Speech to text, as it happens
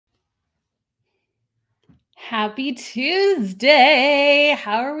Happy Tuesday.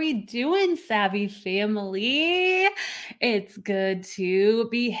 How are we doing, Savvy family? It's good to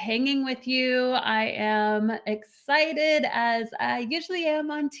be hanging with you. I am excited as I usually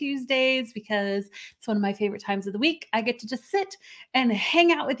am on Tuesdays because it's one of my favorite times of the week. I get to just sit and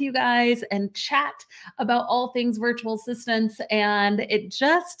hang out with you guys and chat about all things virtual assistants. And it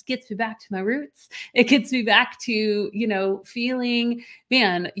just gets me back to my roots. It gets me back to, feeling,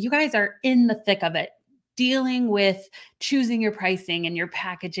 man, you guys are in the thick of it, dealing with choosing your pricing and your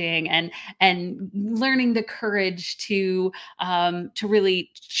packaging and learning the courage to really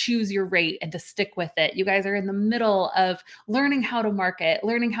choose your rate and to stick with it. You guys are in the middle of learning how to market,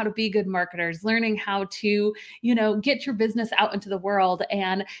 learning how to be good marketers, learning how to get your business out into the world.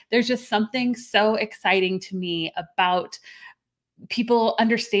 And there's just something so exciting to me about people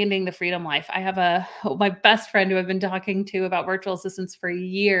understanding the freedom life. I have my best friend who I've been talking to about virtual assistants for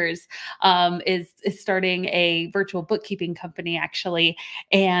years, is starting a virtual bookkeeping company actually.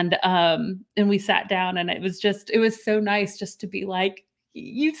 And we sat down and it was so nice just to be like,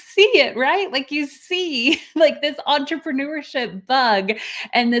 you see it, right? Like you see like this entrepreneurship bug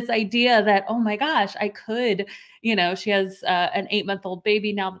and this idea that, oh my gosh, I could, she has an 8-month-old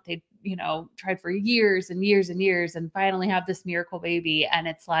baby now that they tried for years and years and years and finally have this miracle baby. And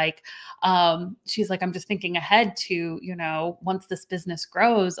it's like, she's like, I'm just thinking ahead to, once this business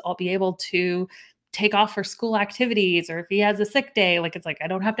grows, I'll be able to take off for school activities, or if he has a sick day, like, it's like, I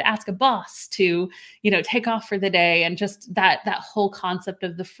don't have to ask a boss to, take off for the day. And just that whole concept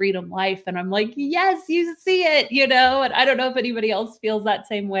of the freedom life. And I'm like, yes, you see it, and I don't know if anybody else feels that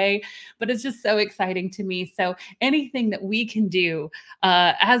same way, but it's just so exciting to me. So anything that we can do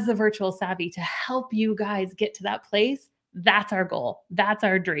as the virtual savvy to help you guys get to that place, that's our goal. That's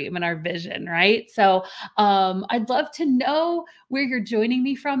our dream and our vision, right? So I'd love to know where you're joining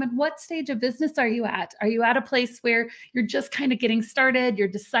me from and what stage of business are you at? Are you at a place where you're just kind of getting started? You're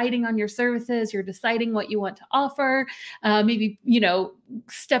deciding on your services. You're deciding what you want to offer. Maybe,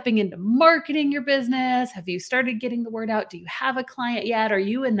 stepping into marketing your business. Have you started getting the word out? Do you have a client yet? Are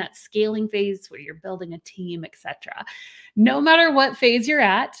you in that scaling phase where you're building a team, etc.? No matter what phase you're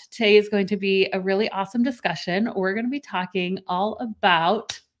at, today is going to be a really awesome discussion. We're going to be talking all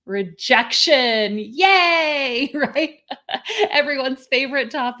about rejection. Yay, right? Everyone's favorite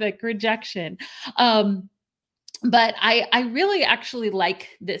topic, rejection. But I really actually like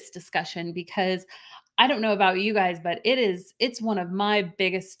this discussion because I don't know about you guys, but it's one of my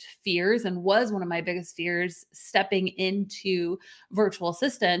biggest fears and was one of my biggest fears stepping into virtual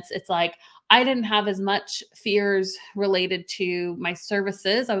assistants. It's like, I didn't have as much fears related to my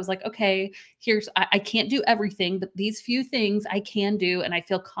services. I was like, okay, I can't do everything, but these few things I can do. And I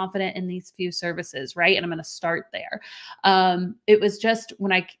feel confident in these few services, right? And I'm going to start there. It was just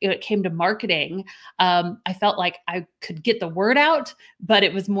when it came to marketing, I felt like I could get the word out, but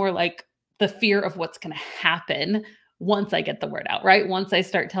it was more like the fear of what's going to happen once I get the word out, right? Once I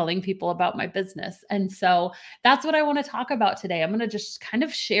start telling people about my business. And so that's what I want to talk about today. I'm going to just kind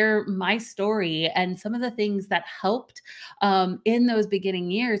of share my story and some of the things that helped in those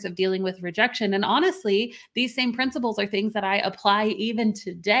beginning years of dealing with rejection. And honestly, these same principles are things that I apply even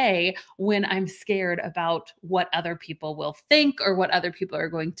today when I'm scared about what other people will think or what other people are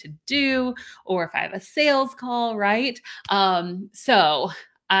going to do, or if I have a sales call, right?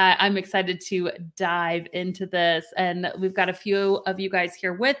 I'm excited to dive into this. And we've got a few of you guys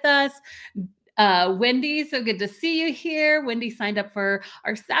here with us. Wendy, so good to see you here. Wendy signed up for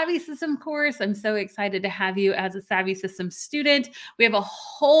our Savvy System course. I'm so excited to have you as a Savvy System student. We have a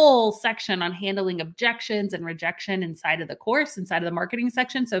whole section on handling objections and rejection inside of the course, inside of the marketing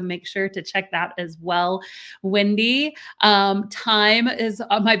section. So make sure to check that as well. Wendy, time is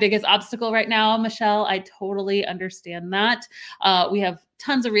my biggest obstacle right now, Michelle. I totally understand that. We have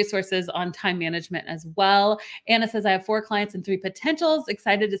tons of resources on time management as well. Anna says, I have 4 clients and 3 potentials.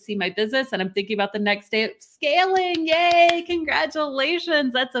 Excited to see my business. And I'm thinking about the next day of scaling. Yay.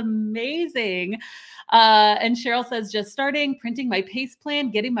 Congratulations. That's amazing. And Cheryl says, just starting, printing my PACE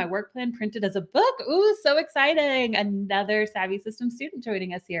plan, getting my work plan printed as a book. Ooh, so exciting. Another Savvy System student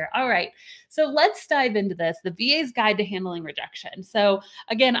joining us here. All right. So let's dive into this, the VA's Guide to Handling Rejection. So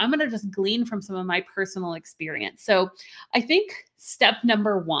again, I'm going to just glean from some of my personal experience. So I think step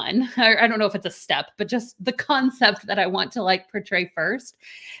number 1, I don't know if it's a step, but just the concept that I want to portray first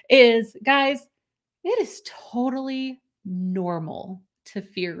is, guys, it is totally normal to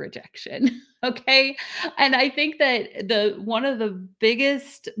fear rejection. Okay. And I think that one of the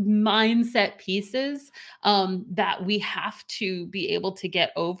biggest mindset pieces that we have to be able to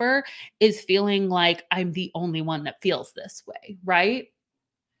get over is feeling like I'm the only one that feels this way. Right.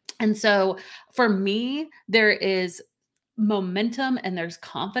 And so for me, there is momentum and there's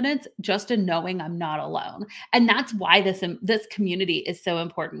confidence just in knowing I'm not alone. And that's why this community is so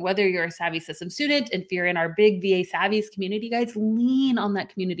important. Whether you're a Savvy System student, and if you're in our big VA Savvies community, guys, lean on that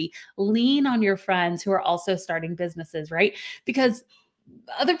community. Lean on your friends who are also starting businesses, right? Because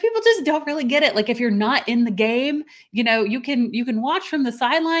other people just don't really get it. Like if you're not in the game, you can watch from the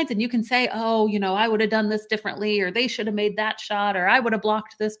sidelines and you can say, "Oh, I would have done this differently, or they should have made that shot, or I would have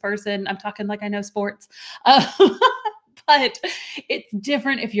blocked this person." I'm talking like I know sports. Uh, but it's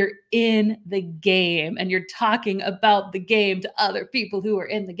different if you're in the game and you're talking about the game to other people who are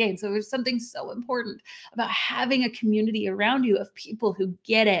in the game. So there's something so important about having a community around you of people who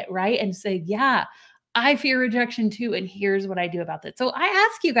get it, right? And say, "Yeah, I fear rejection too. And here's what I do about that." So I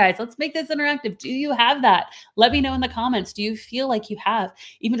ask you guys, let's make this interactive. Do you have that? Let me know in the comments. Do you feel like you have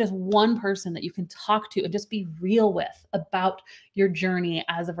even just one person that you can talk to and just be real with about your journey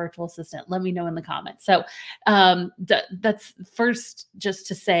as a virtual assistant? Let me know in the comments. So that's first just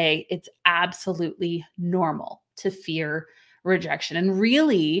to say it's absolutely normal to fear rejection. And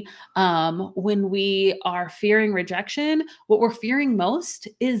really, when we are fearing rejection, what we're fearing most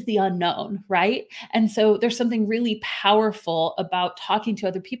is the unknown, right? And so there's something really powerful about talking to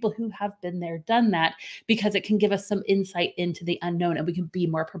other people who have been there, done that, because it can give us some insight into the unknown and we can be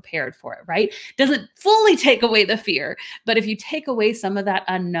more prepared for it, right? Doesn't fully take away the fear, but if you take away some of that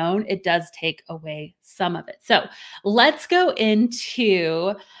unknown, it does take away some of it. So let's go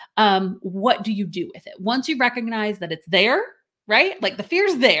into what do you do with it once you recognize that it's there, right? Like the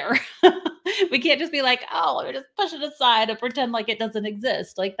fear's there. We can't just be like, "Oh, let me just push it aside and pretend like it doesn't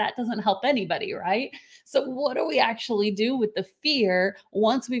exist." Like that doesn't help anybody, right? So what do we actually do with the fear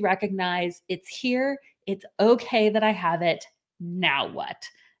once we recognize it's here? It's okay that I have it. Now what?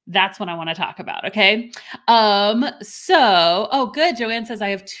 That's what I want to talk about. Okay. Oh, good. Joanne says I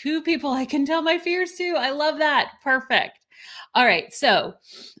have two people I can tell my fears to. I love that. Perfect. All right. So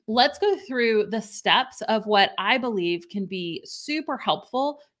let's go through the steps of what I believe can be super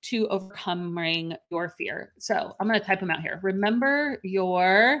helpful to overcoming your fear. So I'm going to type them out here. What do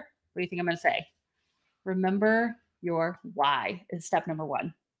you think I'm going to say? Remember your why is step number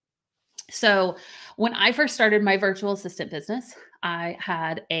one. So when I first started my virtual assistant business, I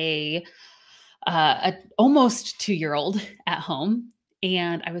had a almost 2-year-old at home,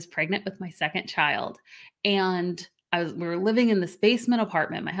 and I was pregnant with my second child. And we were living in this basement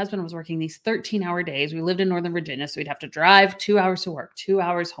apartment. My husband was working these 13-hour days. We lived in Northern Virginia, so we'd have to drive 2 hours to work, 2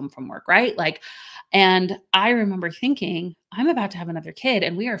 hours home from work, right? Like, and I remember thinking, I'm about to have another kid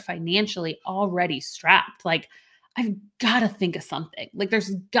and we are financially already strapped. Like, I've got to think of something. Like,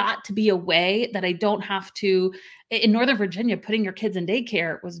 there's got to be a way that I don't have to. In Northern Virginia, putting your kids in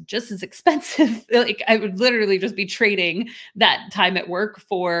daycare was just as expensive. Like, I would literally just be trading that time at work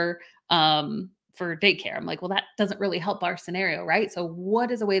for daycare. I'm like, well, that doesn't really help our scenario, right? So what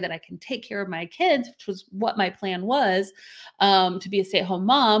is a way that I can take care of my kids, which was what my plan was, to be a stay-at-home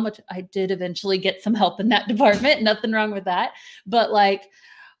mom, which I did eventually get some help in that department. Nothing wrong with that. But like,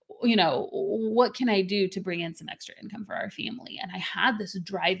 what can I do to bring in some extra income for our family? And I had this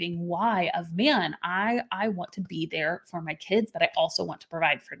driving why of, man, I want to be there for my kids, but I also want to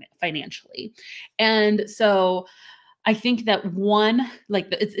provide for financially. And so I think that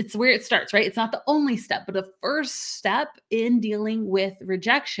it's where it starts, right? It's not the only step, but the first step in dealing with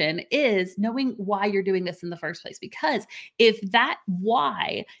rejection is knowing why you're doing this in the first place. Because if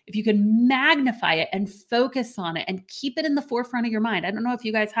you can magnify it and focus on it and keep it in the forefront of your mind. I don't know if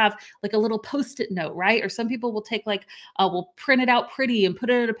you guys have like a little Post-it note, right? Or some people will take will print it out pretty and put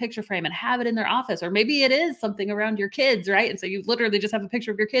it in a picture frame and have it in their office. Or maybe it is something around your kids, right? And so you literally just have a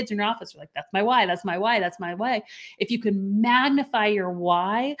picture of your kids in your office. You're like, that's my why, that's my why, that's my why. If you can magnify your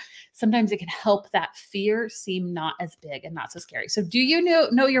why, sometimes it can help that fear seem not as big and not so scary. So do you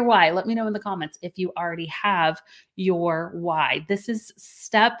know your why? Let me know in the comments if you already have your why. This is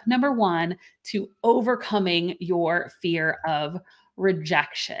step number one to overcoming your fear of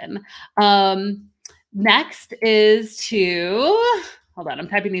rejection. Next is hold on, I'm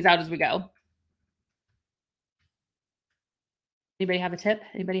typing these out as we go. Anybody have a tip?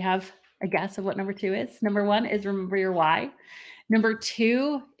 Anybody have a guess of what number two is? Number one is remember your why. Number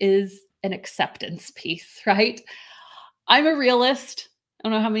two is an acceptance piece, right? I'm a realist. I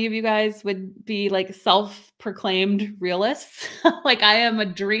don't know how many of you guys would be like self-proclaimed realists. Like, I am a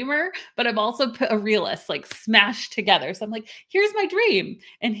dreamer, but I'm also a realist, like smashed together. So I'm like, here's my dream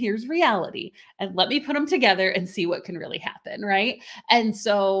and here's reality. And let me put them together and see what can really happen, right? And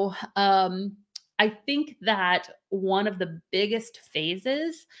so I think that one of the biggest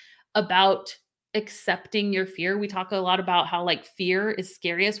phases about accepting your fear. We talk a lot about how like fear is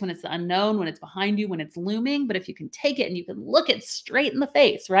scariest when it's the unknown, when it's behind you, when it's looming. But if you can take it and you can look it straight in the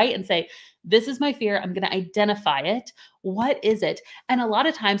face, right? And say, this is my fear. I'm going to identify it. What is it? And a lot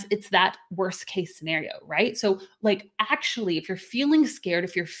of times it's that worst case scenario, right? So, like, actually, if you're feeling scared,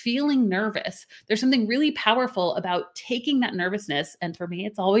 if you're feeling nervous, there's something really powerful about taking that nervousness. And for me,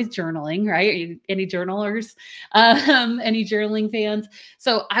 it's always journaling, right? Any journalers, any journaling fans?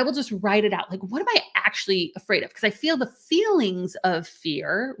 So I will just write it out. Like, what am I actually afraid of? Because I feel the feelings of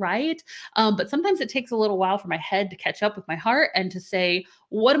fear, right? But sometimes it takes a little while for my head to catch up with my heart and to say,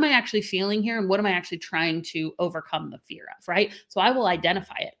 what am I actually feeling here? And what am I actually trying to overcome the fear of, right? So I will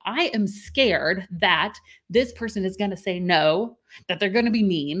identify it. I am scared that this person is going to say no, that they're going to be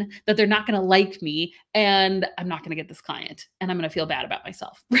mean, that they're not going to like me, and I'm not going to get this client, and I'm going to feel bad about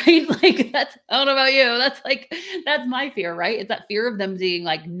myself, right? Like, that's, I don't know about you. That's like, that's my fear, right? It's that fear of them being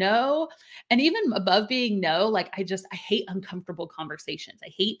like, no. And even above being no, like, I hate uncomfortable conversations.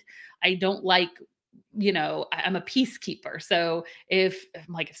 I don't like, I'm a peacekeeper. So if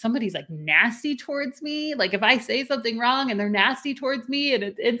somebody's like nasty towards me, like if I say something wrong and they're nasty towards me and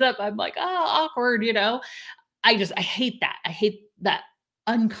it ends up, I'm like, oh, awkward, I hate that. I hate that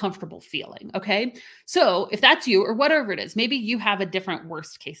uncomfortable feeling. Okay. So if that's you or whatever it is, maybe you have a different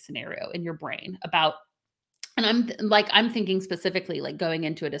worst case scenario in your brain about, and I'm thinking specifically like going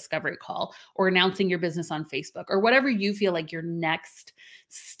into a discovery call or announcing your business on Facebook or whatever you feel like your next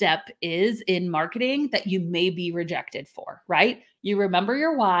step is in marketing that you may be rejected for, right? You remember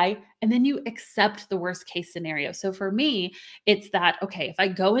your why and then you accept the worst case scenario. So for me, it's that, okay, if I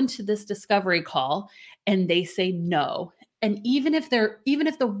go into this discovery call and they say no, and even if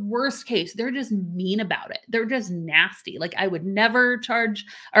the worst case, they're just mean about it. They're just nasty. Like, I would never charge,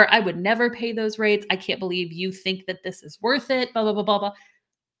 or I would never pay those rates. I can't believe you think that this is worth it, blah, blah, blah, blah, blah.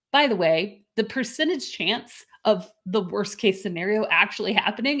 By the way, the percentage chance of the worst case scenario actually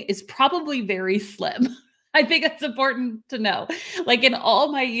happening is probably very slim. I think it's important to know. Like, in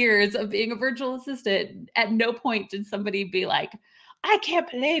all my years of being a virtual assistant, at no point did somebody be like, I can't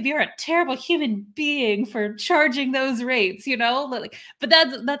believe you're a terrible human being for charging those rates, Like, but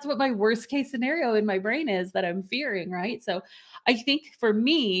that's what my worst case scenario in my brain is that I'm fearing, right? So I think for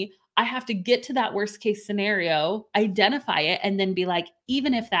me, I have to get to that worst case scenario, identify it, and then be like,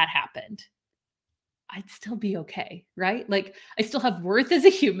 even if that happened, I'd still be okay, right? Like, I still have worth as a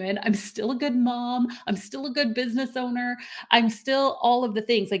human. I'm still a good mom. I'm still a good business owner. I'm still all of the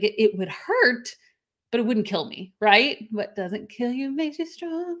things. Like, it would hurt, but it wouldn't kill me, right? What doesn't kill you makes you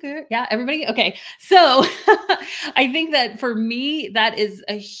stronger. Yeah, everybody. Okay. So I think that for me, that is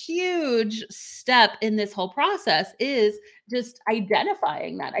a huge step in this whole process is just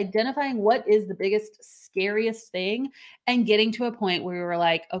identifying what is the biggest, scariest thing and getting to a point where we were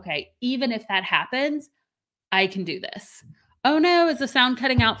like, okay, even if that happens, I can do this. Oh no, is the sound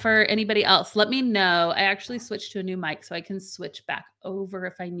cutting out for anybody else? Let me know. I actually switched to a new mic so I can switch back over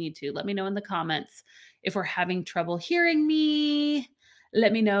if I need to. Let me know in the comments if we're having trouble hearing me.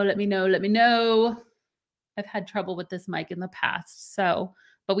 Let me know, let me know, let me know. I've had trouble with this mic in the past. So,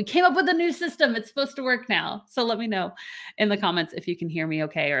 but we came up with a new system. It's supposed to work now. So let me know in the comments if you can hear me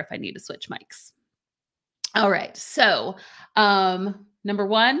okay or if I need to switch mics. All right. So, number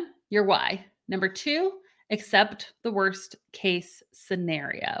one, your why. Number two, accept the worst case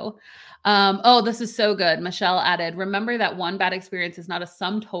scenario. Oh, this is so good. Michelle added, remember that one bad experience is not a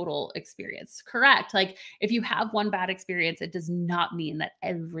sum total experience. Correct. Like, if you have one bad experience, it does not mean that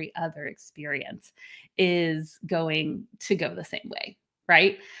every other experience is going to go the same way.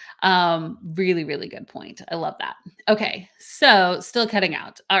 Right. Really, really good point. I love that. Okay, so still cutting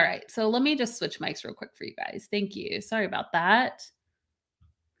out. All right, so let me just switch mics real quick for you guys. Thank you. Sorry about that.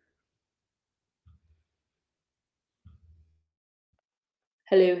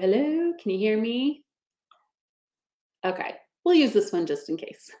 Hello, hello. Can you hear me? Okay, we'll use this one just in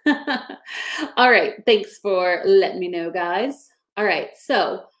case. All right, thanks for letting me know, guys. All right,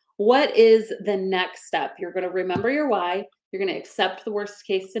 so what is the next step? You're going to remember your why. You're going to accept the worst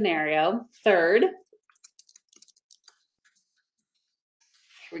case scenario. Third, here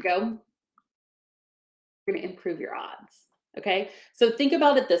we go. You're going to improve your odds. Okay, so think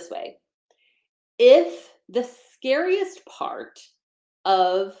about it this way. If the scariest part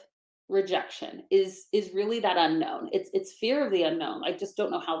of rejection is really that unknown, it's fear of the unknown. I just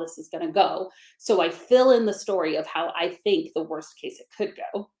don't know how this is going to go, so I fill in the story of how I think the worst case it could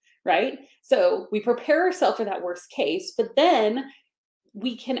go, right? So we prepare ourselves for that worst case, but then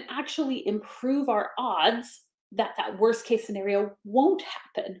we can actually improve our odds that worst case scenario won't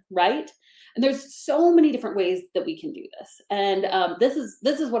happen, right? And there's so many different ways that we can do this. And this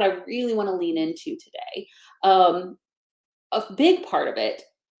is what I really want to lean into today. Um, a big part of it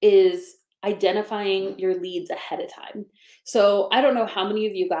is identifying your leads ahead of time. So I don't know how many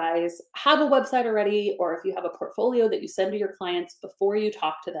of you guys have a website already, or if you have a portfolio that you send to your clients before you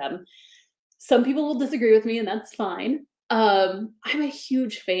talk to them. Some people will disagree with me, and that's fine. I'm a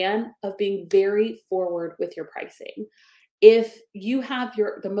huge fan of being very forward with your pricing. If you have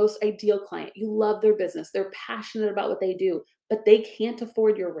the most ideal client, you love their business, they're passionate about what they do, but they can't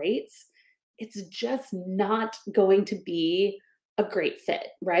afford your rates, it's just not going to be a great fit,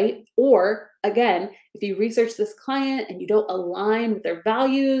 right? Or again, if you research this client and you don't align with their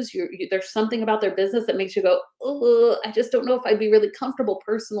values, there's something about their business that makes you go, oh, I just don't know if I'd be really comfortable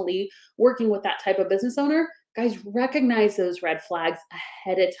personally working with that type of business owner. Guys, recognize those red flags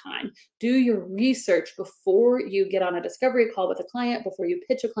ahead of time. Do your research before you get on a discovery call with a client, before you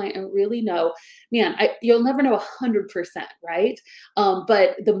pitch a client, and really know, man, you'll never know 100%, right?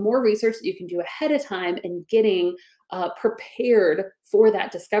 But the more research that you can do ahead of time and getting prepared for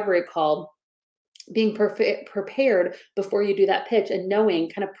that discovery call, being prepared before you do that pitch, and knowing,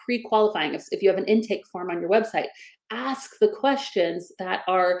 kind of pre-qualifying, if you have an intake form on your website, ask the questions that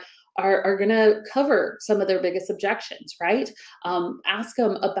are going to cover some of their biggest objections, right? Ask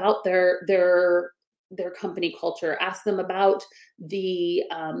them about their company culture. Ask them about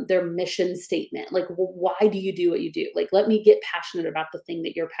their mission statement. Like, why do you do what you do? Like, let me get passionate about the thing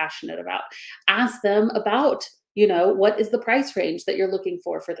that you're passionate about. Ask them about, what is the price range that you're looking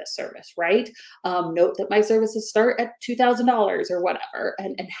for this service, right? Note that my services start at $2,000 or whatever,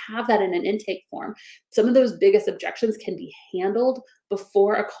 and have that in an intake form. Some of those biggest objections can be handled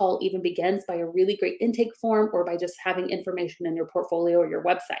before a call even begins by a really great intake form, or by just having information in your portfolio or your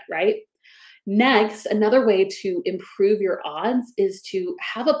website, right? Next, another way to improve your odds is to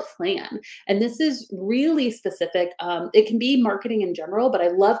have a plan. And this is really specific. It can be marketing in general, but I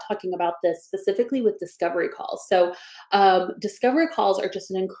love talking about this specifically with discovery calls. So, discovery calls are just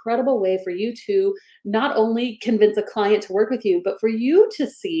an incredible way for you to not only convince a client to work with you, but for you to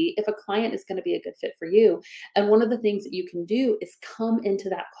see if a client is going to be a good fit for you. And one of the things that you can do is come into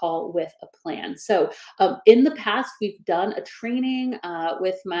that call with a plan. So, in the past, we've done a training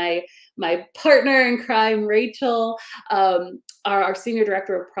with my partner in crime, Rachel, our senior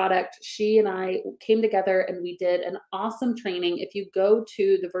director of product. She and I came together and we did an awesome training. If you go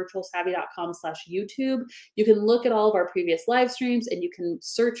to thevirtualsavvy.com/YouTube, you can look at all of our previous live streams, and you can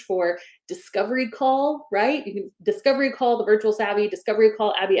search for discovery call, right? You can discovery call the virtual savvy, discovery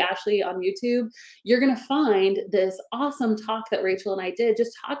call Abby Ashley on YouTube. You're going to find this awesome talk that Rachel and I did,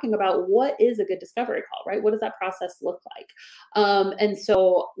 just talking about what is a good discovery call, right? What does that process look like? And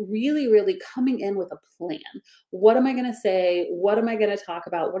so really coming in with a plan. What am I going to say? What am I going to talk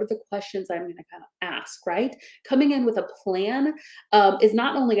about? What are the questions I'm going to kind of ask, right? Coming in with a plan is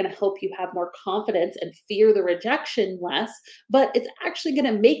not only going to help you have more confidence and fear the rejection less, but it's actually going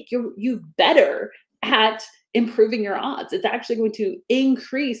to make you better at improving your odds. It's actually going to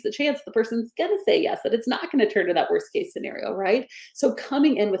increase the chance the person's going to say yes, that it's not going to turn to that worst case scenario, right? So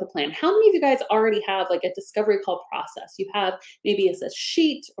coming in with a plan. How many of you guys already have like a discovery call process? You have maybe it's a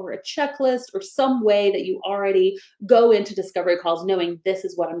sheet or a checklist or some way that you already go into discovery calls knowing this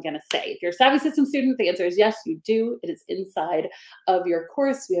is what I'm going to say. If you're a Savvy System student, the answer is yes, you do. It is inside of your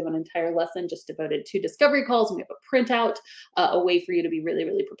course. We have an entire lesson just devoted to discovery calls, and we have a printout, a way for you to be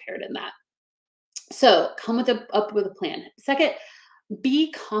really prepared in that. So come up with a plan. Second,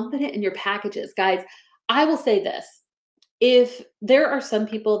 be confident in your packages. Guys, I will say this. If there are some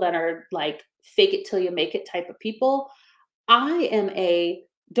people that are like fake it till you make it type of people, I am a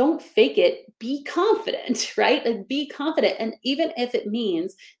don't fake it, be confident, right? Like, be confident. And even if it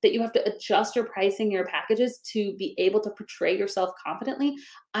means that you have to adjust your pricing, your packages to be able to portray yourself confidently,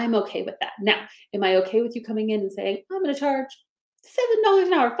 I'm okay with that. Now, am I okay with you coming in and saying, I'm going to charge $7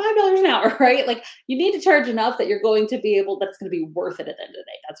 an hour, $5 an hour, right? Like, you need to charge enough that you're going to be able, that's going to be worth it at the end of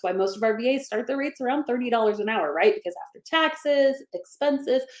the day. That's why most of our VAs start their rates around $30 an hour, right? Because after taxes,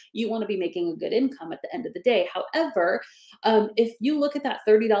 expenses, you want to be making a good income at the end of the day. However, if you look at that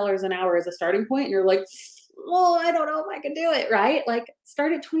 $30 an hour as a starting point and you're like, well, I don't know if I can do it, right? Like,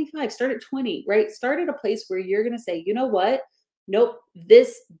 start at 25, start at 20, right? Start at a place where you're going to say, you know what? Nope,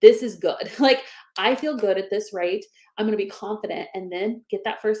 this is good. Like, I feel good at this rate. I'm going to be confident, and then get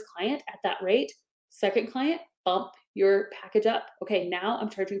that first client at that rate. Second client, bump your package up. Okay, now I'm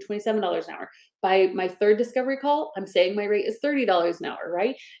charging $27 an hour. By my third discovery call, I'm saying my rate is $30 an hour,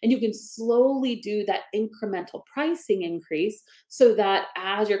 right? And you can slowly do that incremental pricing increase so that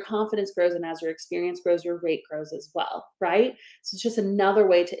as your confidence grows and as your experience grows, your rate grows as well, right? So it's just another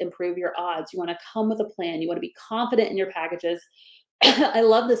way to improve your odds. You want to come with a plan. You want to be confident in your packages. I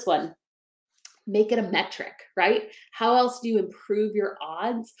love this one. Make it a metric, right? How else do you improve your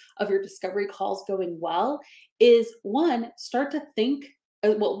odds of your discovery calls going well? Is one, start to think,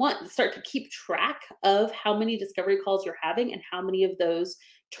 start to keep track of how many discovery calls you're having and how many of those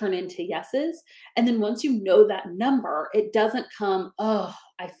turn into yeses. And then once you know that number, it doesn't come, oh,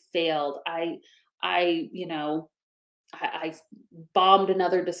 I failed. I bombed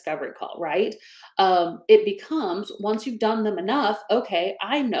another discovery call, right? It becomes once you've done them enough, okay,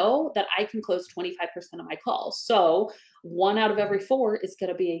 I know that I can close 25% of my calls. So one out of every four is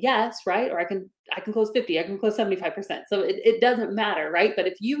going to be a yes, right? Or I can close 50, I can close 75%. So it doesn't matter, right? But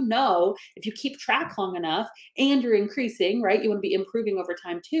if you know, if you keep track long enough and you're increasing, right? You want to be improving over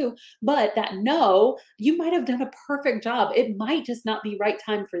time too. But that no, you might have done a perfect job. It might just not be right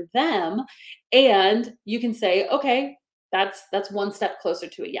time for them. And you can say, okay, that's one step closer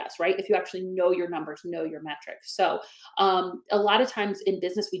to a yes, right? If you actually know your numbers, know your metrics. So a lot of times in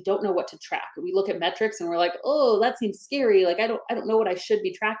business, we don't know what to track. We look at metrics and we're like, oh, that seems scary. Like I don't know what I should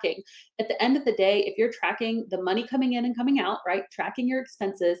be tracking. At the end of the day, if you're tracking the money coming in and coming out, right? Tracking your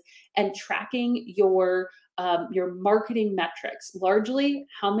expenses and tracking your marketing metrics, largely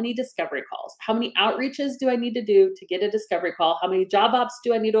how many discovery calls, how many outreaches do I need to do to get a discovery call? How many job ops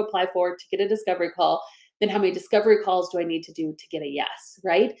do I need to apply for to get a discovery call? Then how many discovery calls do I need to do to get a yes,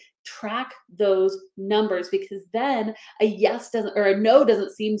 right? Track those numbers because then a yes doesn't, or a no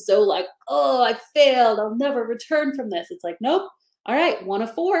doesn't seem so like, oh, I failed. I'll never return from this. It's like, nope. All right, one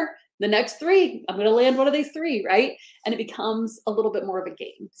of four. The next three, I'm going to land one of these three, right? And it becomes a little bit more of a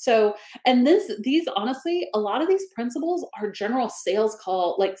game. So, and these honestly, a lot of these principles are general sales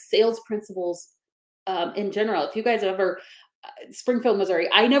call, like sales principles in general. If you guys have ever Springfield, Missouri.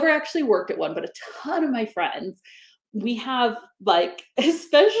 I never actually worked at one, but a ton of my friends, we have like,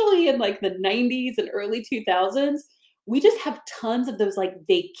 especially in like the 90s and early 2000s, we just have tons of those like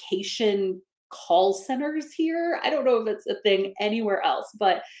vacation call centers here. I don't know if it's a thing anywhere else,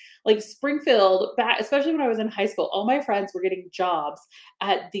 but like Springfield, back, especially when I was in high school, all my friends were getting jobs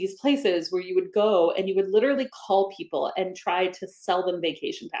at these places where you would go and you would literally call people and try to sell them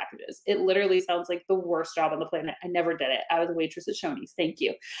vacation packages. It literally sounds like the worst job on the planet. I never did it. I was a waitress at Shoney's. Thank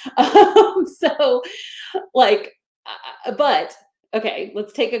you. So like, but okay,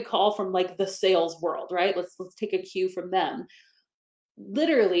 let's take a call from like the sales world, right? Let's take a cue from them.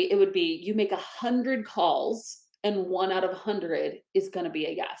 Literally, it would be you make 100 calls and one out of 100 is going to be a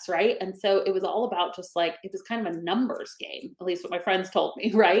yes, right? And so it was all about just like, it was kind of a numbers game, at least what my friends told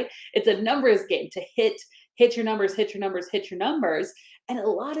me, right? It's a numbers game to hit your numbers, hit your numbers, hit your numbers. And a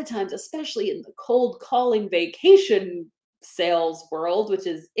lot of times, especially in the cold calling vacation sales world, which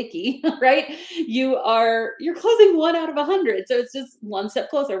is icky, right? You're closing one out of 100. So it's just one step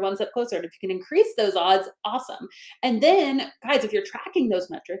closer, one step closer. And if you can increase those odds, awesome. And then guys, if you're tracking those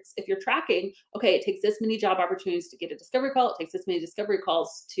metrics, if you're tracking, okay, it takes this many job opportunities to get a discovery call, it takes this many discovery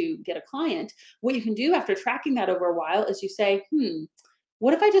calls to get a client. What you can do after tracking that over a while is you say,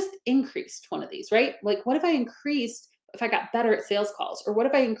 what if I just increased one of these, right? Like what if I got better at sales calls, or what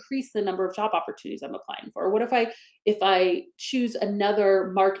if I increase the number of job opportunities I'm applying for? Or what if I choose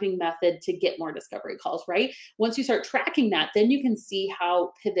another marketing method to get more discovery calls, right? Once you start tracking that, then you can see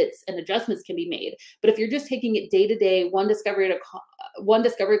how pivots and adjustments can be made. But if you're just taking it day to day, one discovery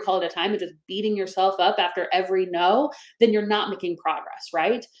call at a time and just beating yourself up after every no, then you're not making progress,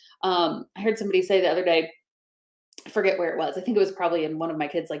 right? I heard somebody say the other day, I forget where it was. I think it was probably in one of my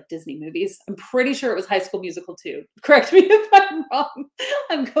kids' like Disney movies. I'm pretty sure it was High School Musical 2. Correct me if I'm wrong.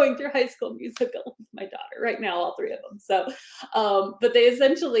 I'm going through High School Musical with my daughter right now, all three of them. So, but they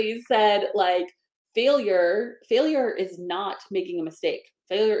essentially said like failure is not making a mistake.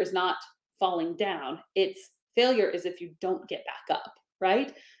 Failure is not falling down. Failure is if you don't get back up,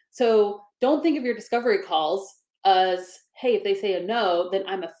 right? So don't think of your discovery calls as, hey, if they say a no, then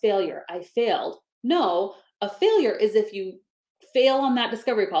I'm a failure. I failed. No, a failure is if you fail on that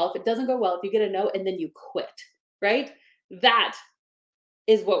discovery call, if it doesn't go well, if you get a no and then you quit, right? That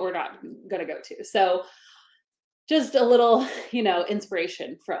is what we're not going to go to. So just a little,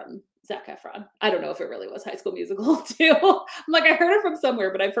 inspiration from Zac Efron. I don't know if it really was High School Musical too. I'm like, I heard it from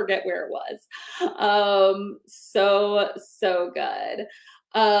somewhere, but I forget where it was. So good.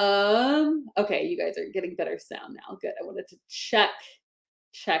 Okay, you guys are getting better sound now. Good. I wanted to check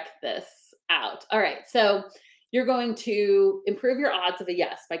this out. All right. So You're going to improve your odds of a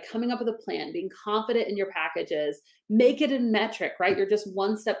yes by coming up with a plan, being confident in your packages, make it a metric, right? You're just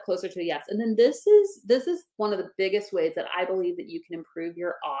one step closer to a yes. And then this is one of the biggest ways that I believe that you can improve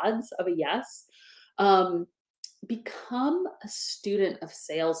your odds of a yes. Um, Become a student of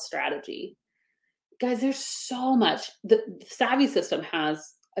sales strategy. Guys, there's so much. The Savvy system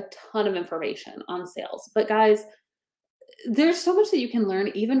has a ton of information on sales, but guys, there's so much that you can learn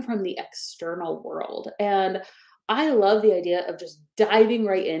even from the external world. And I love the idea of just diving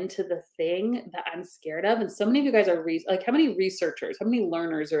right into the thing that I'm scared of. And so many of you guys are like, how many researchers, how many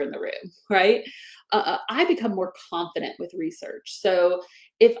learners are in the room, right? I become more confident with research. So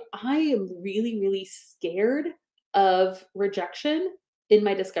if I am really, really scared of rejection in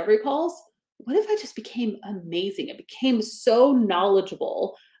my discovery calls, what if I just became amazing? It became so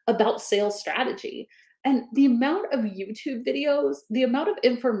knowledgeable about sales strategy. And the amount of YouTube videos, the amount of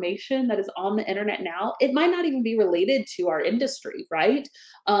information that is on the internet now, it might not even be related to our industry, right?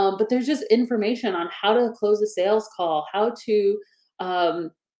 But there's just information on how to close a sales call,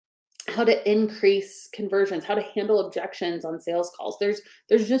 um, how to increase conversions, how to handle objections on sales calls. There's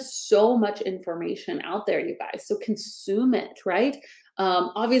just so much information out there, you guys. So consume it, right?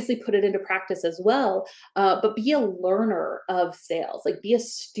 Obviously put it into practice as well, but be a learner of sales, like be a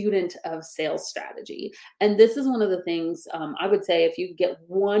student of sales strategy. And this is one of the things I would say, if you get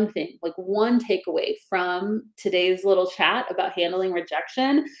one thing, like one takeaway from today's little chat about handling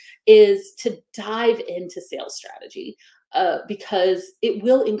rejection, is to dive into sales strategy. Because it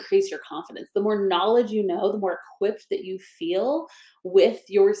will increase your confidence. The more knowledge you know, the more equipped that you feel with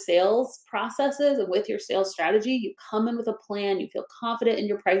your sales processes and with your sales strategy. You come in with a plan, you feel confident in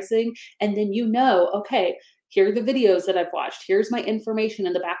your pricing, and then you know, okay, here are the videos that I've watched. Here's my information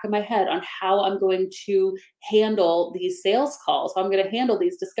in the back of my head on how I'm going to handle these sales calls, how I'm going to handle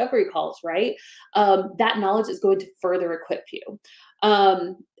these discovery calls, right? That knowledge is going to further equip you.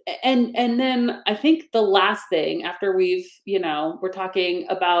 Um, and then I think the last thing after we're talking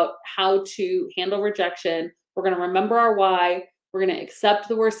about how to handle rejection, we're going to remember our why, we're going to accept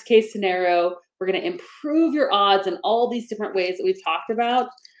the worst case scenario, we're going to improve your odds in all these different ways that we've talked about.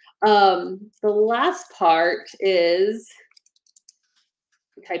 The last part is,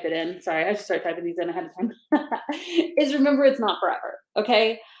 type it in. Sorry, I should start typing these in ahead of time. Is remember it's not forever.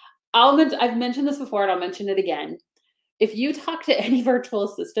 Okay. I've mentioned this before and I'll mention it again. If you talk to any virtual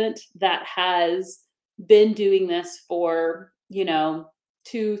assistant that has been doing this for,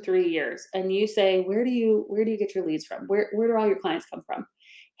 2, 3 years, and you say, where do you get your leads from? Where do all your clients come from?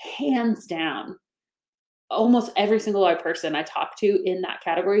 Hands down, almost every single other person I talk to in that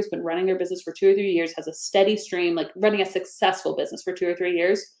category has been running their business for 2 or 3 years, has a steady stream, like running a successful business for 2 or 3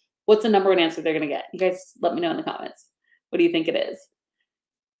 years. What's the number one answer they're going to get? You guys let me know in the comments. What do you think it is?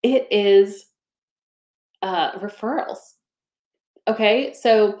 It is referrals. Okay,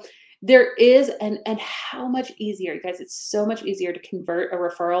 so there is, and how much easier, you guys, it's so much easier to convert a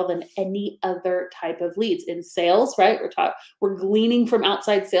referral than any other type of leads. In sales, right? We're gleaning from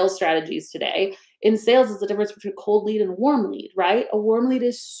outside sales strategies today. In sales is the difference between a cold lead and a warm lead, right? A warm lead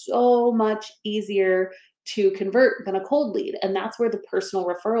is so much easier to convert than a cold lead. And that's where the personal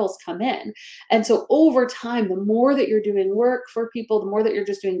referrals come in. And so over time, the more that you're doing work for people, the more that you're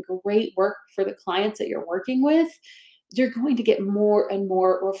just doing great work for the clients that you're working with, you're going to get more and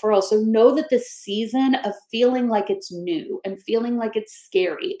more referrals. So know that this season of feeling like it's new and feeling like it's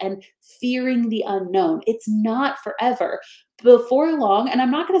scary and fearing the unknown, it's not forever. Before long, and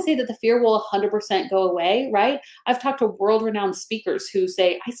I'm not going to say that the fear will 100% go away, right? I've talked to world-renowned speakers who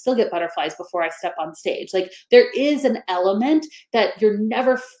say, I still get butterflies before I step on stage. Like there is an element that you're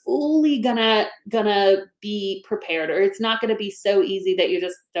never fully gonna be prepared, or it's not gonna be so easy that you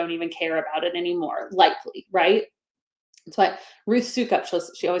just don't even care about it anymore, likely, right? That's why Ruth Sukup,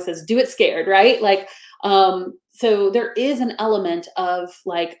 she always says, do it scared, right? Like, so there is an element of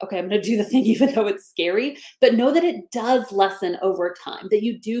like, okay, I'm going to do the thing even though it's scary, but know that it does lessen over time, that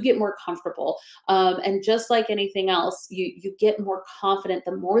you do get more comfortable. And just like anything else, you get more confident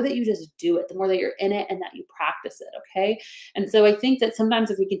the more that you just do it, the more that you're in it and that you practice it, okay? And so I think that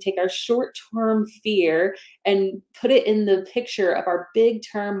sometimes if we can take our short-term fear and put it in the picture of our big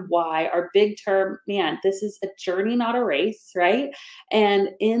term why, our big term, man, this is a journey, not a race, right? And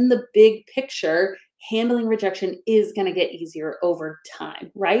in the big picture, handling rejection is going to get easier over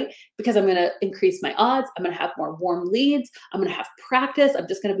time, right? Because I'm going to increase my odds. I'm going to have more warm leads. I'm going to have practice. I'm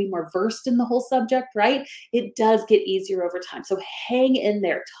just going to be more versed in the whole subject, right? It does get easier over time. So hang in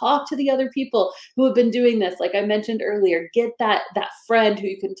there. Talk to the other people who have been doing this. Like I mentioned earlier, get that friend who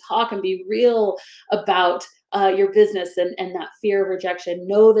you can talk and be real about your business and that fear of rejection,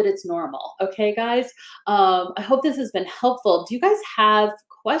 know that it's normal. Okay, guys? I hope this has been helpful. Do you guys have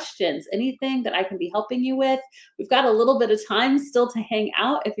questions? Anything that I can be helping you with? We've got a little bit of time still to hang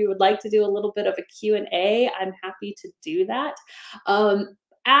out. If you would like to do a little bit of a Q&A, I'm happy to do that.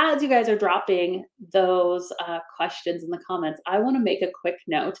 As you guys are dropping those questions in the comments, I want to make a quick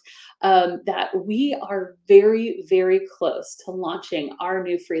note that we are very, very close to launching our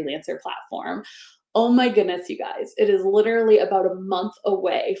new freelancer platform. Oh my goodness, you guys. It is literally about a month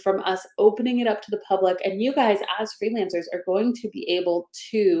away from us opening it up to the public. And you guys, as freelancers, are going to be able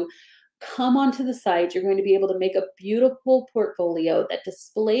to come onto the site. You're going to be able to make a beautiful portfolio that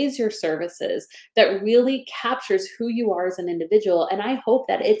displays your services, that really captures who you are as an individual. And I hope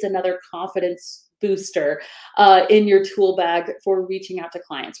that it's another confidence booster in your tool bag for reaching out to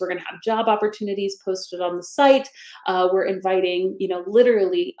clients. We're going to have job opportunities posted on the site. We're inviting,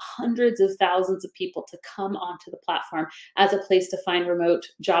 literally hundreds of thousands of people to come onto the platform as a place to find remote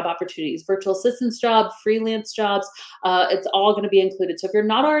job opportunities, virtual assistance jobs, freelance jobs. It's all going to be included. So if you're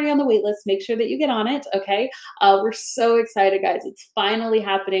not already on the wait list, make sure that you get on it. Okay. We're so excited, guys. It's finally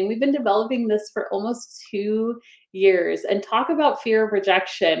happening. We've been developing this for almost 2 years, and talk about fear of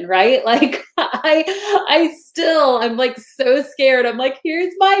rejection, right? Like I'm like so scared. I'm like,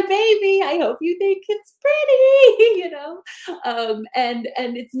 here's my baby. I hope you think it's pretty, and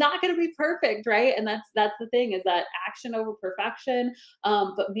it's not going to be perfect, right? And that's the thing, is that action over perfection.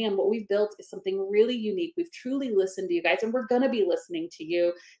 But man, what we've built is something really unique. We've truly listened to you guys, and we're going to be listening to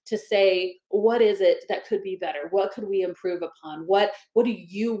you to say, what is it that could be better? What could we improve upon? What do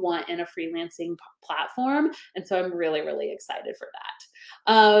you want in a freelancing platform? And so I'm really, really excited for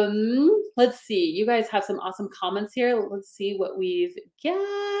that. Let's see. You guys have some awesome comments here. Let's see what we've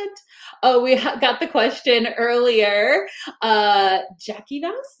got. Oh, we got the question earlier. Jackie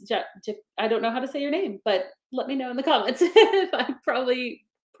Voss? I don't know how to say your name, but let me know in the comments if I probably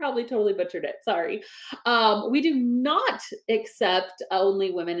totally butchered it. Sorry. We do not accept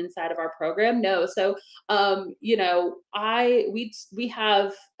only women inside of our program. No. So, we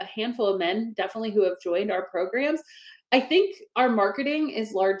have a handful of men definitely who have joined our programs. I think our marketing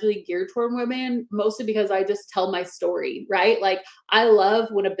is largely geared toward women, mostly because I just tell my story, right? Like, I love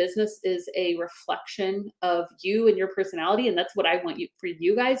when a business is a reflection of you and your personality. And that's what I want for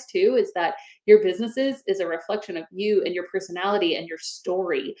you guys too, is that your businesses is a reflection of you and your personality and your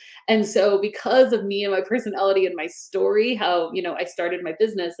story. And so because of me and my personality and my story, how, I started my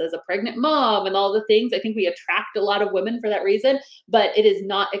business as a pregnant mom and all the things, I think we attract a lot of women for that reason, but it is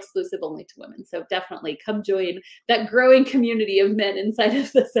not exclusive only to women. So definitely come join that growing community of men inside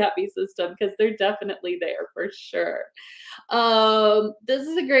of the Savvy system, because they're definitely there for sure. This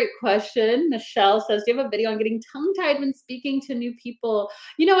is a great question. Michelle says, do you have a video on getting tongue-tied when speaking to new people?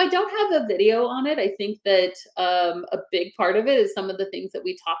 I don't have a video on it. I think that a big part of it is some of the things that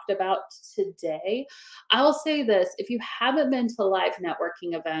we talked about today. I'll say this: if you haven't been to live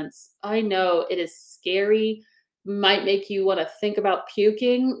networking events, I know it is scary, might make you want to think about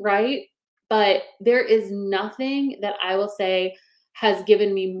puking, right? But there is nothing that I will say has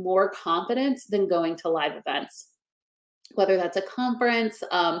given me more confidence than going to live events. Whether that's a conference,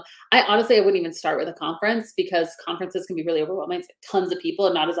 I wouldn't even start with a conference, because conferences can be really overwhelming. It's tons of people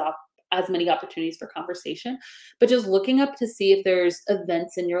and not as many opportunities for conversation. But just looking up to see if there's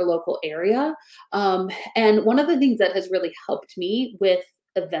events in your local area. And one of the things that has really helped me with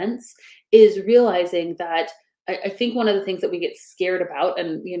events is realizing that I think one of the things that we get scared about,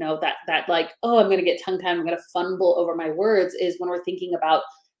 and that like, oh, I'm going to get tongue-tied, I'm going to fumble over my words, is when we're thinking about,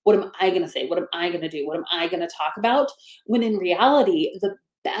 what am I going to say? What am I going to do? What am I going to talk about? When in reality, the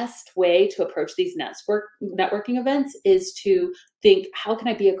best way to approach these networking events is to think, how can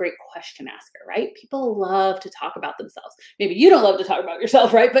I be a great question asker, right? People love to talk about themselves. Maybe you don't love to talk about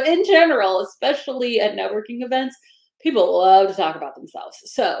yourself, right? But in general, especially at networking events, people love to talk about themselves.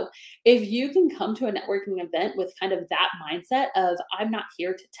 So if you can come to a networking event with kind of that mindset of, I'm not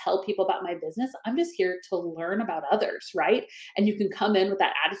here to tell people about my business, I'm just here to learn about others, right? And you can come in with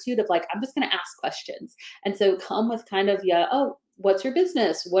that attitude of like, I'm just going to ask questions. And so come with kind of, oh, what's your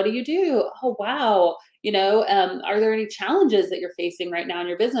business? What do you do? Oh, wow. Are there any challenges that you're facing right now in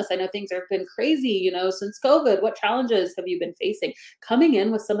your business? I know things have been crazy, since COVID. What challenges have you been facing? Coming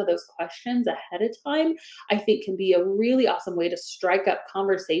in with some of those questions ahead of time, I think, can be a really awesome way to strike up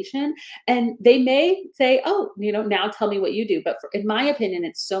conversation. And they may say, oh, now tell me what you do. But in my opinion,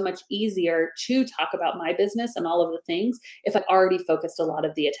 it's so much easier to talk about my business and all of the things if I've already focused a lot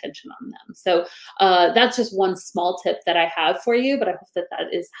of the attention on them. So that's just one small tip that I have for you, but I hope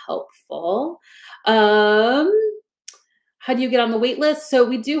that is helpful. How do you get on the wait list? So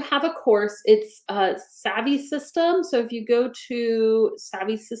we do have a course. It's Savvy System. So if you go to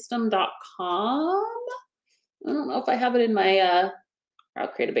savvysystem.com, I don't know if I have it in my I'll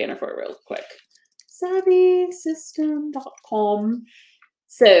create a banner for it real quick. Savvysystem.com.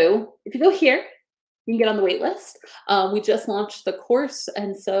 So if you go here, you can get on the wait list. We just launched the course,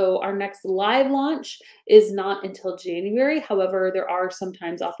 and so our next live launch is not until January. However, there are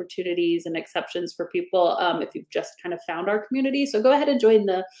sometimes opportunities and exceptions for people if you've just kind of found our community. So go ahead and join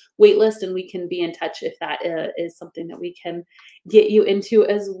the wait list, and we can be in touch if that is something that we can get you into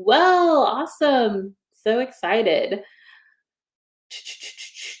as well. Awesome. So excited.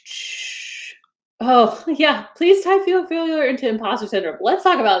 Oh, yeah. Please tie field failure into imposter syndrome. Let's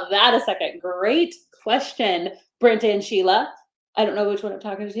talk about that a second. Great question, Brent and Sheila. I don't know which one I'm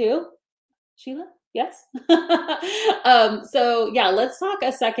talking to. Sheila? Yes. So yeah, let's talk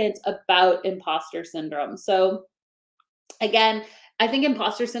a second about imposter syndrome. So again, I think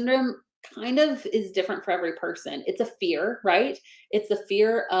imposter syndrome kind of is different for every person. It's a fear, right? It's the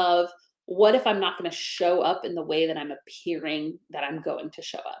fear of what if I'm not going to show up in the way that I'm appearing that I'm going to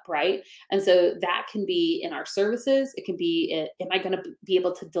show up, right? And so that can be in our services. It can be, am I going to be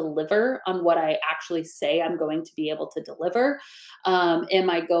able to deliver on what I actually say I'm going to be able to deliver? Am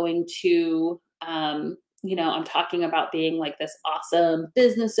I going to, I'm talking about being like this awesome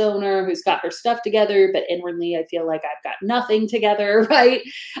business owner who's got her stuff together, but inwardly I feel like I've got nothing together, right?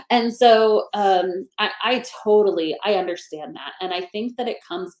 And so I understand that. And I think that it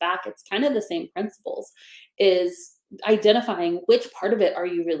comes back, it's kind of the same principles, is identifying which part of it are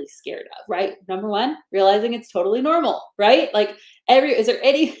you really scared of, right? Number one, realizing it's totally normal, right? Like is there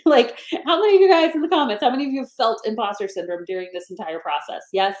any, like, how many of you guys in the comments, how many of you have felt imposter syndrome during this entire process?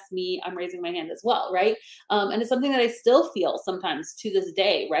 Yes, me, I'm raising my hand as well, right? And it's something that I still feel sometimes to this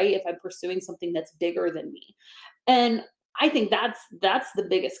day, right? If I'm pursuing something that's bigger than me. And I think that's the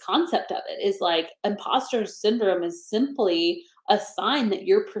biggest concept of it, is like imposter syndrome is simply a sign that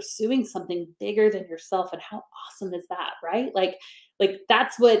you're pursuing something bigger than yourself. And how awesome is that, right? Like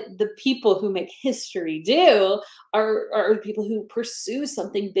that's what the people who make history do, are people who pursue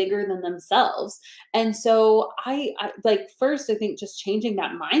something bigger than themselves. And so I like, first, I think just changing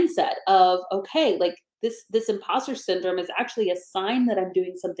that mindset of, okay, like this imposter syndrome is actually a sign that I'm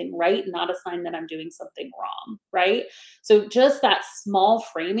doing something right, not a sign that I'm doing something wrong, right? So just that small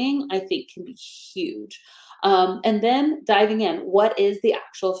framing, I think, can be huge. And then diving in, what is the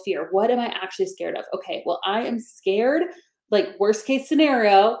actual fear? What am I actually scared of? Okay, well, I am scared, like worst case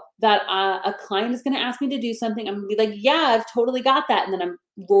scenario, that a client is going to ask me to do something. I'm going to be like, yeah, I've totally got that. And then I'm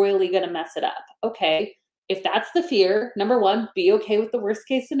royally going to mess it up. Okay. If that's the fear, number one, be okay with the worst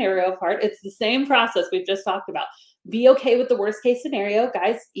case scenario part. It's the same process we've just talked about. Be okay with the worst case scenario.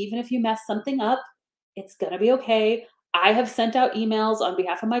 Guys, even if you mess something up, it's going to be okay. I have sent out emails on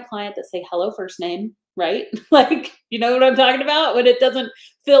behalf of my client that say hello first name, right? Like, you know what I'm talking about? When it doesn't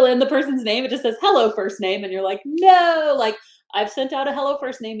fill in the person's name, it just says hello first name. And you're like, no, like I've sent out a hello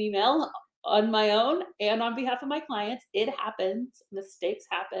first name email on my own and on behalf of my clients. It happens. Mistakes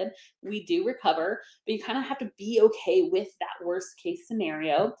happen. We do recover, but you kind of have to be okay with that worst case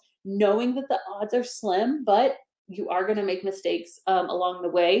scenario, knowing that the odds are slim, but you are going to make mistakes along the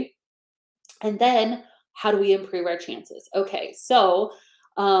way. And then how do we improve our chances? Okay, so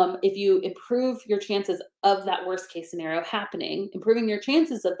if you improve your chances of that worst case scenario happening, improving your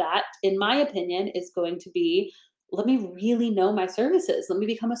chances of that, in my opinion, is going to be, let me really know my services. Let me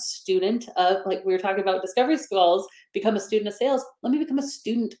become a student of, like we were talking about discovery skills, become a student of sales. Let me become a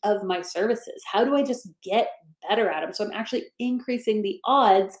student of my services. How do I just get better at them? So I'm actually increasing the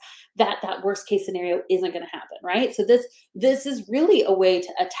odds that that worst case scenario isn't going to happen, right? So this is really a way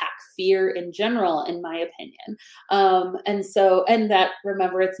to attack fear in general, in my opinion. And that,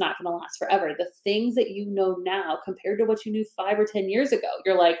 remember, it's not going to last forever. The things that you know now compared to what you knew 5 or 10 years ago,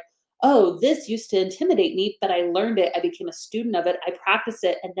 you're like, oh, this used to intimidate me, but I learned it. I became a student of it. I practiced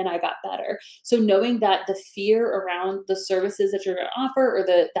it, and then I got better. So knowing that the fear around the services that you're going to offer, or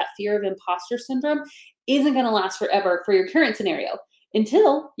that fear of imposter syndrome, isn't going to last forever for your current scenario,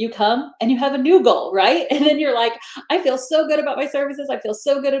 until you come and you have a new goal, right? And then you're like, I feel so good about my services. I feel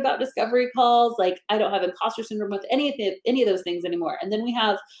so good about discovery calls. Like, I don't have imposter syndrome with any of those things anymore. And then we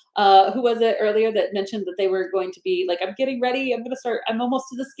have, who was it earlier that mentioned that they were going to be like, I'm getting ready. I'm almost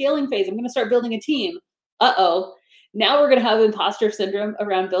to the scaling phase. I'm going to start building a team. Uh-oh. Now we're going to have imposter syndrome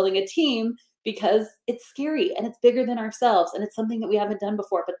around building a team, because it's scary and it's bigger than ourselves, and it's something that we haven't done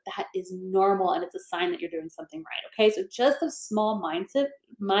before, but that is normal, and it's a sign that you're doing something right. Okay, so just a small mind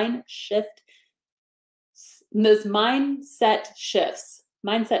shift, those mindset shifts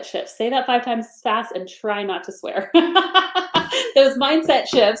Mindset shifts. Say that 5 times fast and try not to swear. Those mindset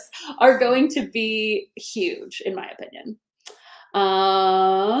shifts are going to be huge, in my opinion.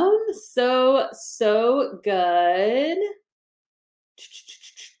 So good.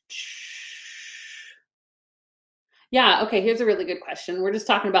 Yeah, okay, here's a really good question. We're just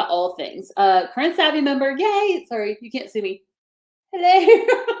talking about all things. Current Savvy member, yay! Sorry, you can't see me. Hello.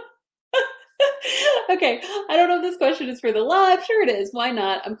 Okay, I don't know if this question is for the live. Sure it is. Why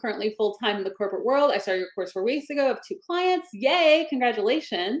not? I'm currently full-time in the corporate world. I started your course 4 weeks ago. I have 2 clients. Yay,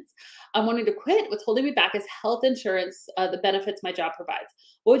 congratulations. I'm wanting to quit. What's holding me back is health insurance, the benefits my job provides.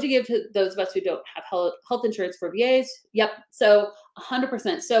 What would you give to those of us who don't have health insurance for VAs? Yep, so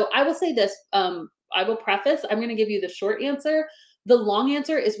 100%. So I will say this, I will preface, I'm gonna give you the short answer. The long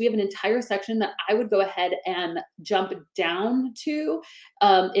answer is we have an entire section that I would go ahead and jump down to.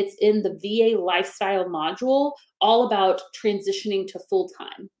 It's in the VA lifestyle module, all about transitioning to full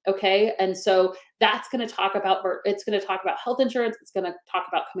time. Okay, and so that's going to talk about. It's going to talk about health insurance. It's going to talk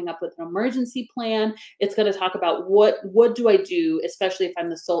about coming up with an emergency plan. It's going to talk about what do I do, especially if I'm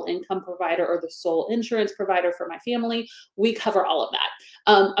the sole income provider or the sole insurance provider for my family. We cover all of that.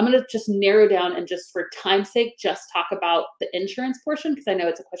 I'm going to just narrow down and just for time's sake, just talk about the insurance portion because I know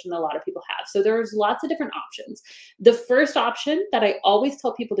it's a question that a lot of people have. So there's lots of different options. The first option that I always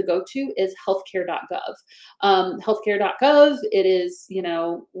tell people to go to is healthcare.gov. Healthcare.gov, it is, you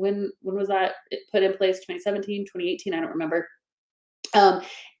know, when was that put in place? 2017, 2018, I don't remember.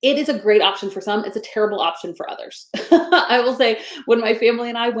 It is a great option for some. It's a terrible option for others. I will say when my family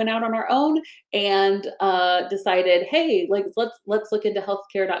and I went out on our own and decided, hey, like let's look into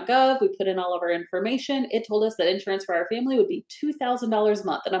healthcare.gov. We put in all of our information. It told us that insurance for our family would be $2,000 a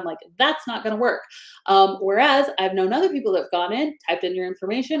month. And I'm like, that's not going to work. Whereas I've known other people that have gone in, typed in your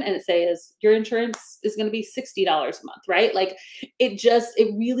information, and it says your insurance is going to be $60 a month, right? Like it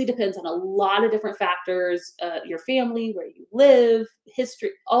really depends on a lot of different factors, your family, where you live, history,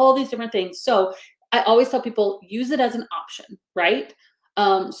 all these different things. So I always tell people use it as an option, right?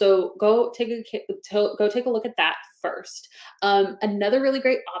 So go take a look at that first. Another really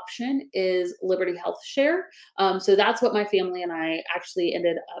great option is Liberty Health Share. So that's what my family and I actually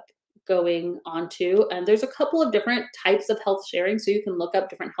ended up going on to. And there's a couple of different types of health sharing. So you can look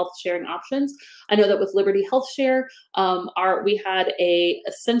up different health sharing options. I know that with Liberty Health Share, we had we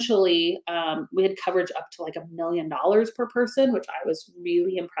had coverage up to like $1 million per person, which I was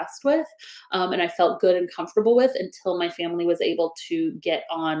really impressed with. And I felt good and comfortable with until my family was able to get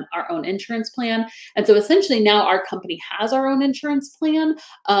on our own insurance plan. And so essentially now our company has our own insurance plan.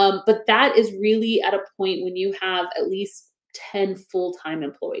 But that is really at a point when you have at least 10 full-time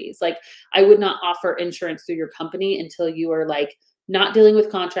employees. Like I would not offer insurance through your company until you are like not dealing with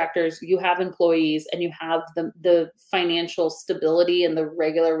contractors, you have employees, and you have the financial stability and the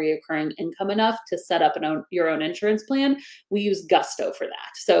regular reoccurring income enough to set up your own insurance plan. We use Gusto for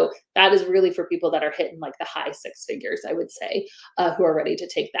that. So that is really for people that are hitting like the high 6 figures, I would say, who are ready to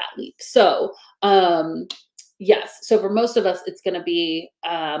take that leap. So yes, so for most of us, it's going to be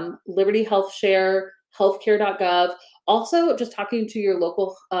Liberty Health Share, healthcare.gov. Also, just talking to your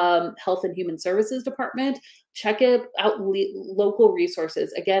local health and human services department, check out local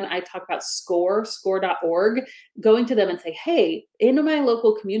resources. Again, I talk about score.org, going to them and say, hey, in my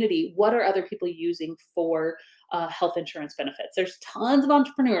local community, what are other people using for health insurance benefits? There's tons of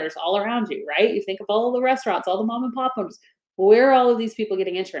entrepreneurs all around you, right? You think of all the restaurants, all the mom and pop homes. Where are all of these people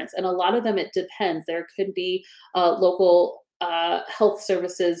getting insurance? And a lot of them, it depends. There could be local health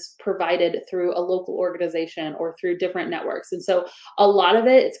services provided through a local organization or through different networks. And so a lot of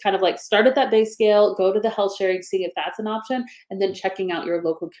it, it's kind of like start at that base scale, go to the health sharing, see if that's an option, and then checking out your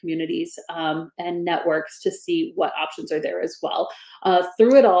local communities and networks to see what options are there as well.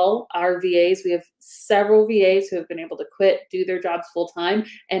 Through it all, our VAs, we have several VAs who have been able to quit, do their jobs full time,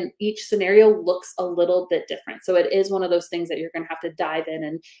 and each scenario looks a little bit different. So it is one of those things that you're going to have to dive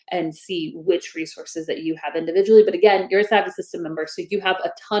in and see which resources that you have individually. But again, you're a Savvy System member, so you have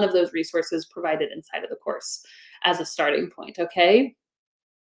a ton of those resources provided inside of the course as a starting point. Okay.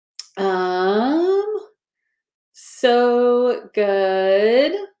 So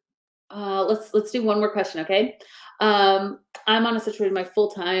good. Let's do one more question. Okay. I'm on a situation, my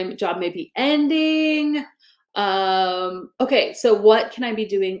full-time job may be ending. Okay, so what can I be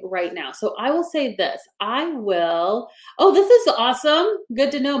doing right now? So I will say this, oh, this is awesome.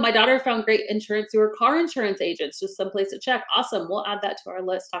 Good to know. My daughter found great insurance through her car insurance agents, just someplace to check. Awesome. We'll add that to our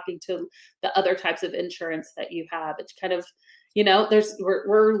list, talking to the other types of insurance that you have. It's kind of, You know,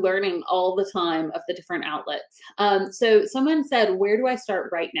 we're learning all the time of the different outlets. So someone said, where do I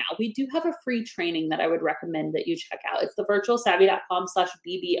start right now? We do have a free training that I would recommend that you check out. It's the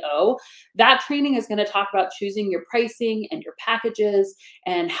virtualsavvy.com/BBO. That training is going to talk about choosing your pricing and your packages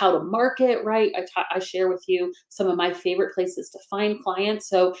and how to market right. I share with you some of my favorite places to find clients.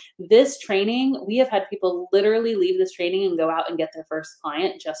 So this training, we have had people literally leave this training and go out and get their first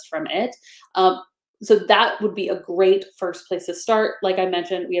client just from it. So that would be a great first place to start. Like I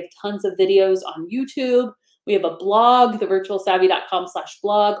mentioned, we have tons of videos on YouTube. We have a blog,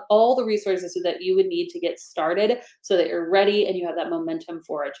 thevirtualsavvy.com/blog, all the resources that you would need to get started so that you're ready and you have that momentum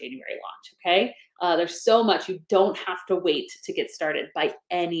for a January launch, okay? There's so much. You don't have to wait to get started by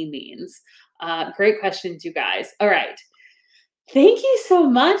any means. Great questions, you guys. All right. Thank you so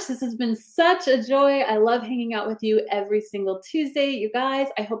much. This has been such a joy. I love hanging out with you every single Tuesday, you guys.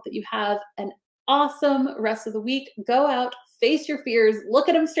 I hope that you have an awesome rest of the week. Go out, face your fears, look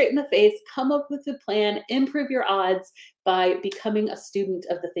at them straight in the face, come up with a plan, improve your odds by becoming a student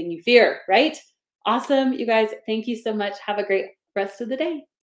of the thing you fear, right? Awesome, you guys. Thank you so much. Have a great rest of the day.